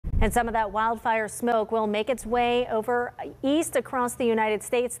And some of that wildfire smoke will make its way over east across the United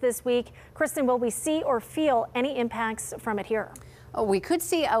States this week. Kristin, will we see or feel any impacts from it here? Oh, we could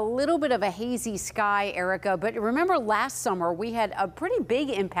see a little bit of a hazy sky, Erica, but remember last summer we had a pretty big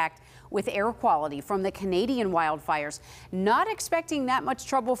impact with air quality from the Canadian wildfires. Not expecting that much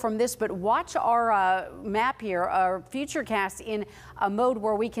trouble from this, but watch our map here, our futurecast in a mode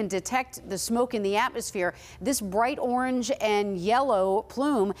where we can detect the smoke in the atmosphere. This bright orange and yellow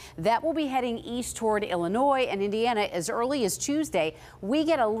plume that will be heading east toward Illinois and Indiana as early as Tuesday. We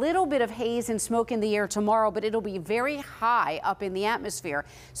get a little bit of haze and smoke in the air tomorrow, but it'll be very high up in the atmosphere,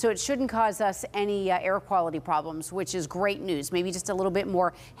 so it shouldn't cause us any air quality problems, which is great news. Maybe just a little bit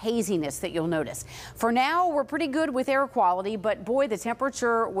more haziness that you'll notice. For now, we're pretty good with air quality, but boy, the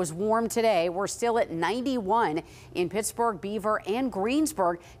temperature was warm today. We're still at 91 in Pittsburgh, Beaver, and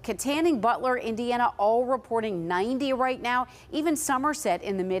Greensburg. Katanning, Butler, Indiana, all reporting 90 right now. Even Somerset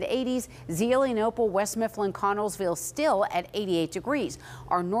in the mid-80s. Zelienople, West Mifflin, Connellsville still at 88 degrees.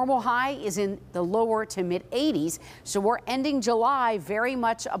 Our normal high is in the lower to mid-80s, so we're ending July very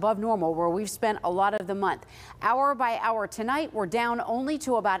much above normal, where we've spent a lot of the month. Hour by hour tonight, we're down only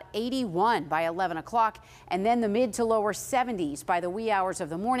to about 81 by 11 o'clock, and then the mid to lower 70s by the wee hours of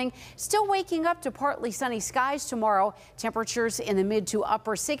the morning. Still waking up to partly sunny skies tomorrow. Temperatures in the mid to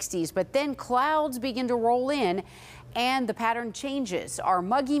upper 60s, but then clouds begin to roll in and the pattern changes. Our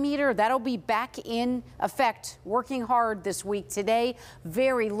muggy meter, that'll be back in effect, working hard this week today.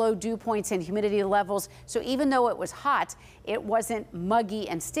 Very low dew points and humidity levels, so even though it was hot, it wasn't muggy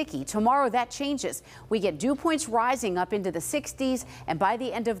and sticky. Tomorrow that changes. We get dew points rising up into the 60s, and by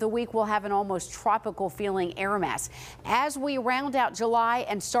the end of the week we'll have an almost tropical feeling air mass. As we round out July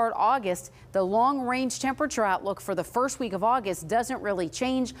and start August, the long range temperature outlook for the first week of August doesn't really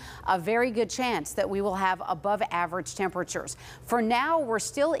change. A very good chance that we will have above average temperatures. For now, we're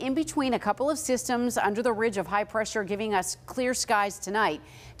still in between a couple of systems under the ridge of high pressure, giving us clear skies tonight.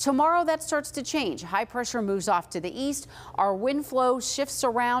 Tomorrow that starts to change. High pressure moves off to the east. Our wind flow shifts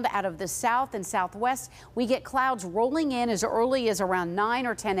around out of the south and southwest. We get clouds rolling in as early as around 9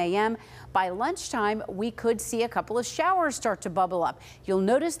 or 10 a.m. By lunchtime, we could see a couple of showers start to bubble up. You'll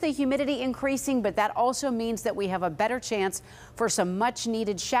notice the humidity increasing, but that also means that we have a better chance for some much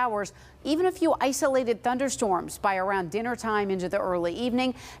needed showers. Even a few isolated thunderstorms by around dinner time into the early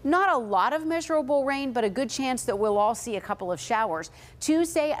evening. Not a lot of measurable rain, but a good chance that we'll all see a couple of showers.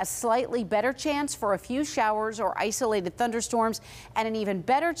 Tuesday, a slightly better chance for a few showers or isolated thunderstorms, and an even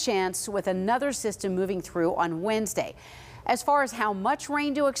better chance with another system moving through on Wednesday. As far as how much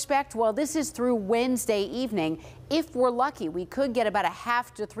rain to expect, well, this is through Wednesday evening. If we're lucky, we could get about a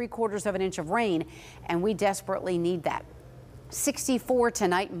half to 3/4 of an inch of rain, and we desperately need that. 64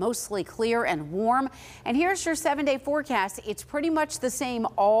 tonight, mostly clear and warm. And here's your 7-day forecast. It's pretty much the same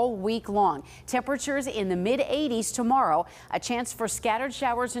all week long. Temperatures in the mid-80s tomorrow. A chance for scattered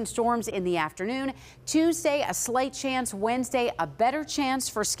showers and storms in the afternoon. Tuesday, a slight chance. Wednesday, a better chance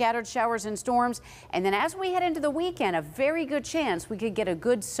for scattered showers and storms. And then as we head into the weekend, a very good chance we could get a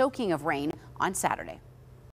good soaking of rain on Saturday.